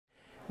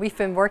We've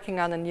been working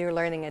on a new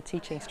learning and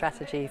teaching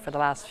strategy for the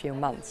last few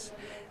months,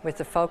 with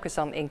the focus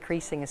on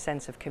increasing a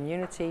sense of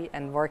community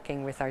and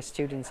working with our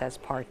students as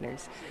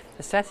partners.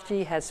 The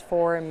strategy has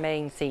four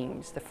main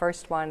themes. The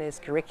first one is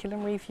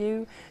curriculum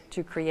review,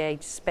 to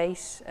create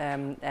space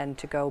and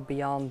to go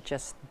beyond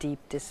just deep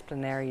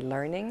disciplinary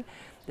learning.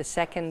 The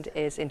second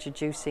is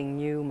introducing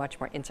new, much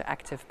more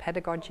interactive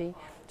pedagogy,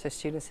 so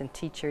students and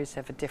teachers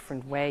have a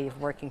different way of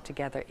working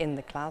together in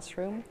the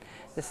classroom.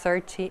 The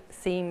third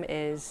theme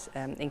is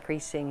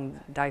increasing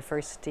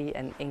diversity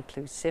and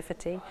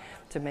inclusivity,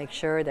 to make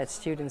sure that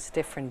students'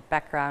 different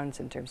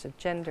backgrounds in terms of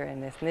gender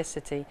and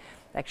ethnicity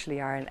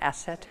actually are an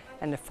asset.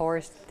 And the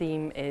fourth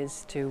theme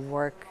is to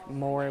work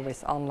more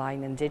with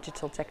online and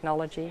digital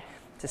technology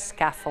to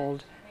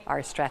scaffold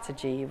our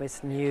strategy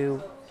with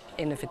new,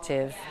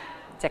 innovative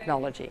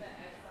technology.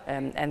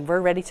 And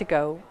we're ready to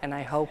go, and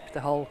I hope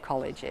the whole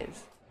college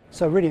is.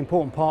 So a really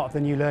important part of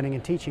the new learning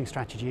and teaching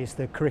strategy is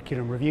the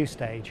curriculum review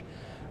stage.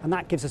 And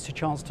that gives us a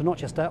chance to not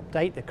just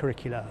update the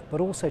curricula,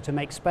 but also to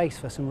make space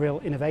for some real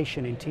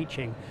innovation in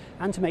teaching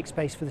and to make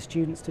space for the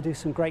students to do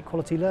some great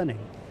quality learning.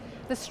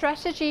 The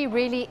strategy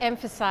really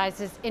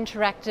emphasises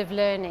interactive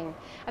learning,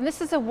 and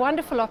this is a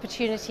wonderful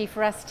opportunity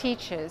for us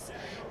teachers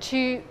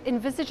to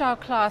envisage our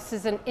class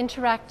as an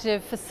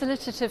interactive,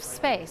 facilitative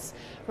space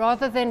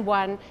rather than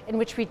one in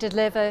which we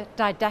deliver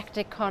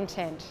didactic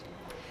content.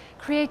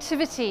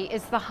 Creativity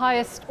is the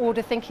highest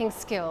order thinking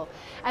skill,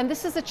 and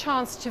this is a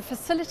chance to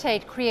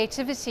facilitate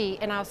creativity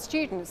in our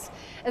students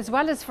as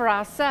well as for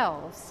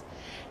ourselves.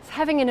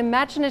 Having an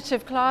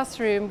imaginative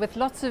classroom with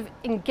lots of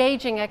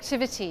engaging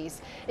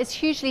activities is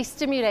hugely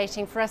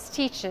stimulating for us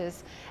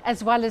teachers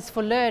as well as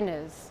for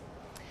learners.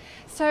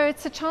 So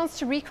it's a chance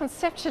to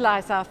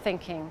reconceptualize our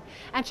thinking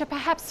and to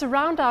perhaps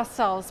surround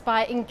ourselves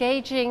by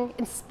engaging,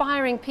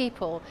 inspiring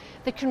people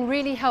that can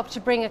really help to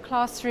bring a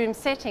classroom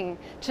setting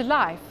to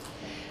life.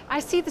 I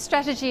see the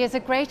strategy as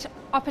a great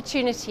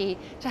opportunity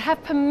to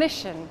have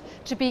permission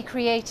to be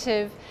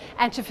creative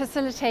and to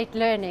facilitate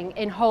learning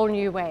in whole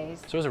new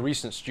ways. So as a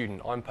recent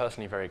student, I'm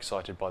personally very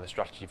excited by the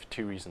strategy for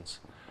two reasons.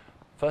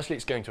 Firstly,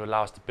 it's going to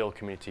allow us to build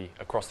community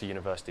across the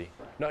university,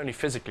 not only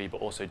physically but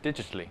also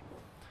digitally.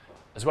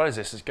 As well as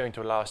this, it's going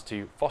to allow us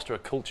to foster a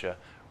culture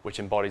which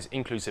embodies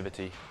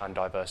inclusivity and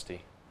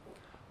diversity.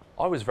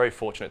 I was very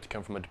fortunate to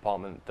come from a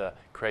department that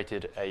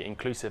created an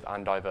inclusive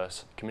and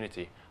diverse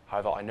community.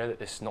 However, I know that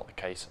this is not the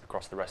case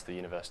across the rest of the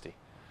university.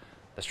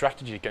 The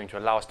strategy is going to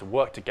allow us to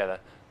work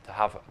together to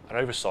have an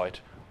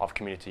oversight of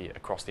community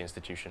across the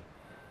institution.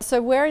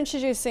 So we're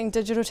introducing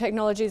digital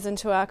technologies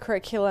into our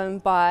curriculum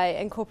by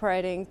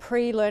incorporating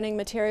pre-learning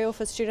material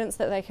for students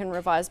that they can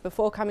revise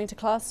before coming to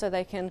class, so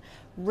they can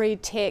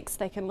read text,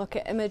 they can look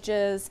at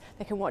images,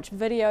 they can watch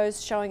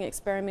videos showing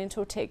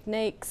experimental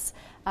techniques.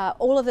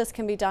 All of this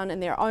can be done in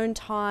their own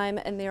time,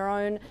 in their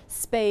own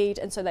speed,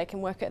 and so they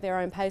can work at their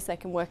own pace. They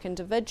can work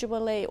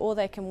individually or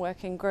they can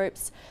work in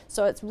groups.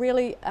 So it's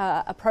really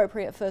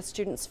appropriate for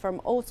students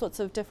from all sorts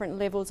of different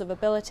levels of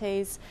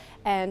abilities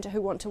and who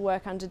want to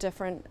work under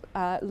different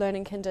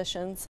learning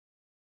conditions.